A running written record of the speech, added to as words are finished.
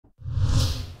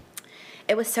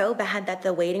It was so bad that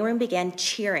the waiting room began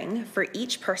cheering for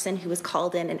each person who was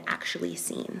called in and actually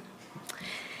seen.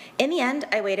 In the end,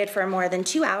 I waited for more than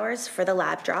 2 hours for the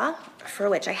lab draw, for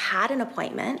which I had an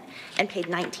appointment and paid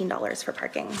 $19 for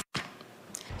parking.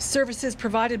 Services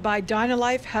provided by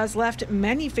DynaLIFE has left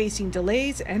many facing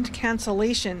delays and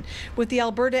cancellation, with the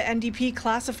Alberta NDP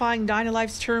classifying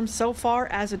DynaLIFE's term so far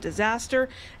as a disaster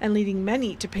and leading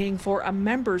many to paying for a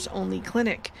members-only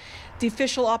clinic. The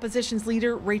official opposition's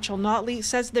leader, Rachel Notley,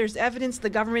 says there's evidence the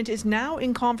government is now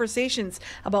in conversations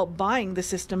about buying the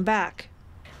system back.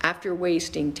 After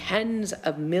wasting tens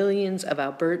of millions of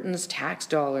Albertans' tax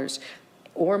dollars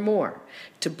or more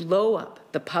to blow up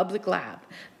the public lab,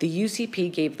 the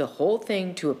UCP gave the whole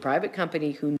thing to a private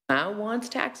company who now wants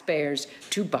taxpayers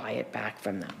to buy it back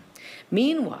from them.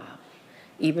 Meanwhile,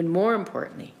 even more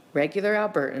importantly, regular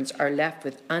Albertans are left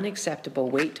with unacceptable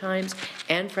wait times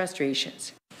and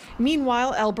frustrations.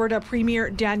 Meanwhile, Alberta Premier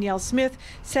Danielle Smith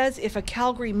says if a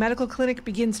Calgary medical clinic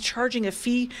begins charging a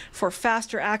fee for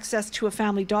faster access to a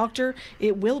family doctor,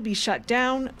 it will be shut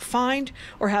down, fined,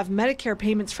 or have Medicare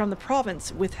payments from the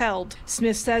province withheld.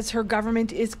 Smith says her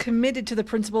government is committed to the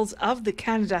principles of the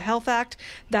Canada Health Act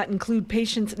that include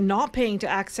patients not paying to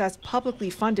access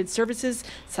publicly funded services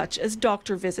such as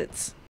doctor visits.